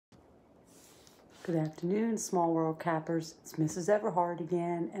Good afternoon, Small World Cappers. It's Mrs. Everhart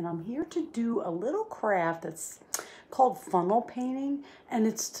again, and I'm here to do a little craft that's called funnel painting, and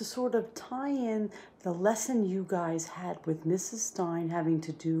it's to sort of tie in the lesson you guys had with Mrs. Stein having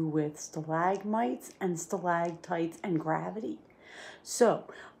to do with stalagmites and stalactites and gravity. So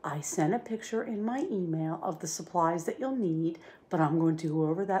I sent a picture in my email of the supplies that you'll need, but I'm going to go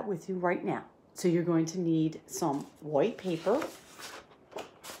over that with you right now. So you're going to need some white paper,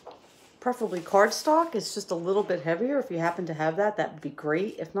 preferably cardstock. It's just a little bit heavier. If you happen to have that, that would be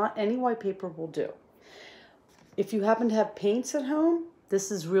great. If not, any white paper will do. If you happen to have paints at home,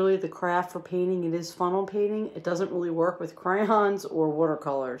 this is really the craft for painting. It is funnel painting. It doesn't really work with crayons or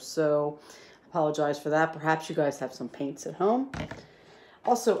watercolors, so I apologize for that. Perhaps you guys have some paints at home.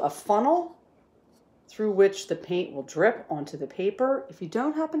 Also, a funnel through which the paint will drip onto the paper. If you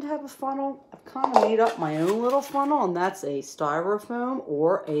don't happen to have a funnel, I've kind of made up my own little funnel, and that's a styrofoam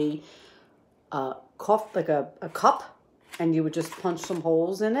or a cup, and you would just punch some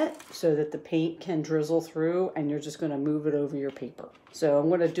holes in it so that the paint can drizzle through, and you're just going to move it over your paper. So I'm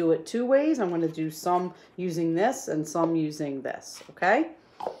going to do it two ways. I'm going to do some using this and some using this, okay?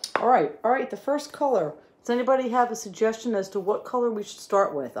 All right, the first color. Does anybody have a suggestion as to what color we should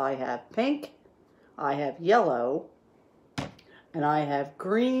start with? I have pink, I have yellow, and I have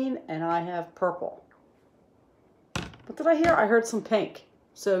green, and I have purple. What did I hear? I heard some pink.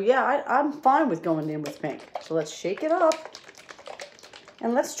 So yeah, I'm fine with going in with pink. So let's shake it up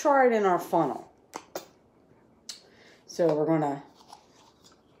and let's try it in our funnel. So we're gonna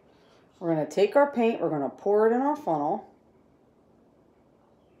take our paint, we're gonna pour it in our funnel,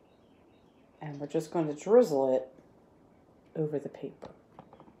 and we're just going to drizzle it over the paper.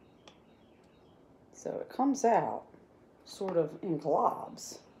 So it comes out sort of in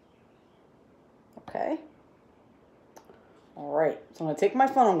globs. Okay. All right, so I'm going to take my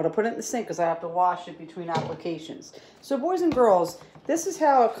funnel, I'm going to put it in the sink because I have to wash it between applications. So boys and girls, this is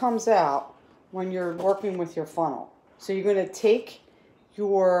how it comes out when you're working with your funnel. So you're going to take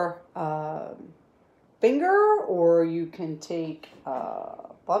your finger, or you can take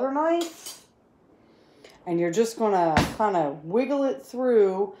a butter knife, and you're just going to kind of wiggle it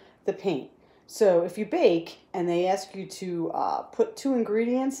through the paint. So if you bake and they ask you to put two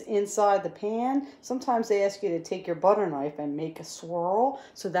ingredients inside the pan, sometimes they ask you to take your butter knife and make a swirl.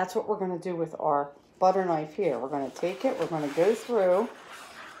 So that's what we're going to do with our butter knife here. We're going to take it, we're going to go through,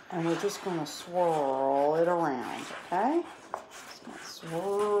 and we're just going to swirl it around, okay? Just going to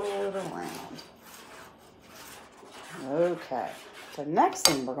swirl it around. Okay. The next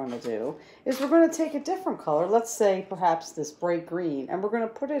thing we're going to do is we're going to take a different color, let's say perhaps this bright green, and we're going to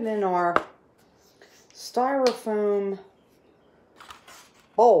put it in our styrofoam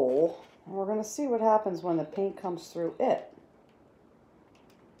bowl, and we're going to see what happens when the paint comes through it.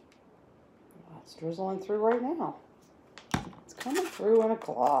 It's drizzling through right now. It's coming through in a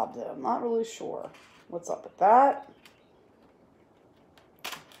glob, though. I'm not really sure what's up with that.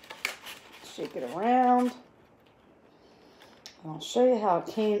 Shake it around. And I'll show you how it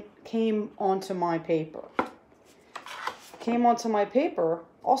came onto my paper. It came onto my paper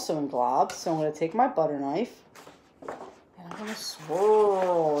also in globs, so I'm going to take my butter knife and I'm going to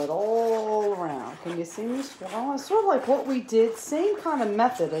swirl it all around. Can you see me swirling? It's sort of like what we did, same kind of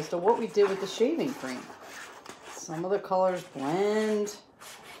method as to what we did with the shaving cream. Some of the colors blend.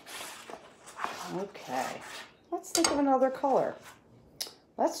 Okay, let's think of another color.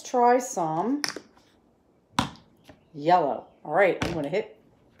 Let's try some yellow. All right, I'm going to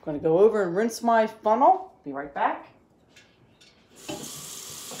go over and rinse my funnel. Be right back.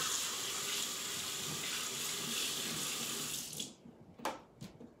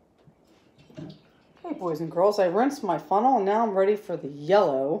 Okay, boys and girls, I rinsed my funnel, and now I'm ready for the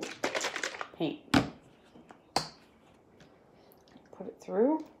yellow paint. Put it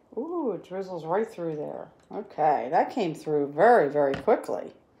through. Ooh, it drizzles right through there. Okay, that came through very, very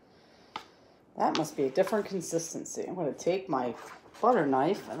quickly. That must be a different consistency. I'm going to take my butter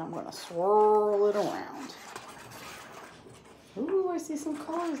knife and I'm going to swirl it around. Ooh, I see some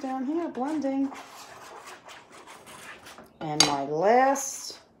colors down here blending. And my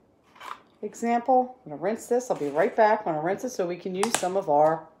last example, I'm going to rinse this. I'll be right back. I'm going to rinse it so we can use some of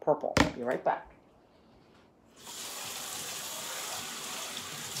our purple. I'll be right back.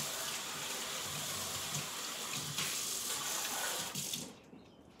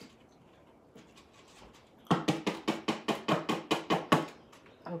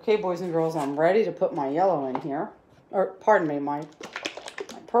 Okay, boys and girls, I'm ready to put my yellow in here. Or, pardon me, my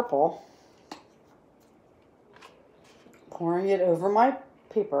purple. Pouring it over my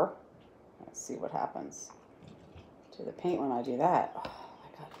paper. Let's see what happens to the paint when I do that. Oh,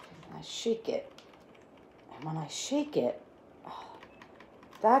 I shake it. And when I shake it, oh,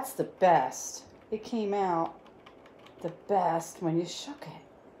 that's the best. It came out the best when you shook it.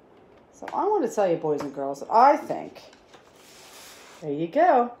 So I want to tell you, boys and girls, I think, there you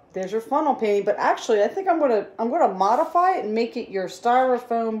go. There's your funnel painting. But actually, I think I'm gonna modify it and make it your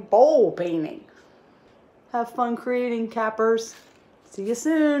styrofoam bowl painting. Have fun creating, cappers. See you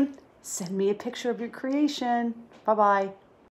soon. Send me a picture of your creation. Bye-bye.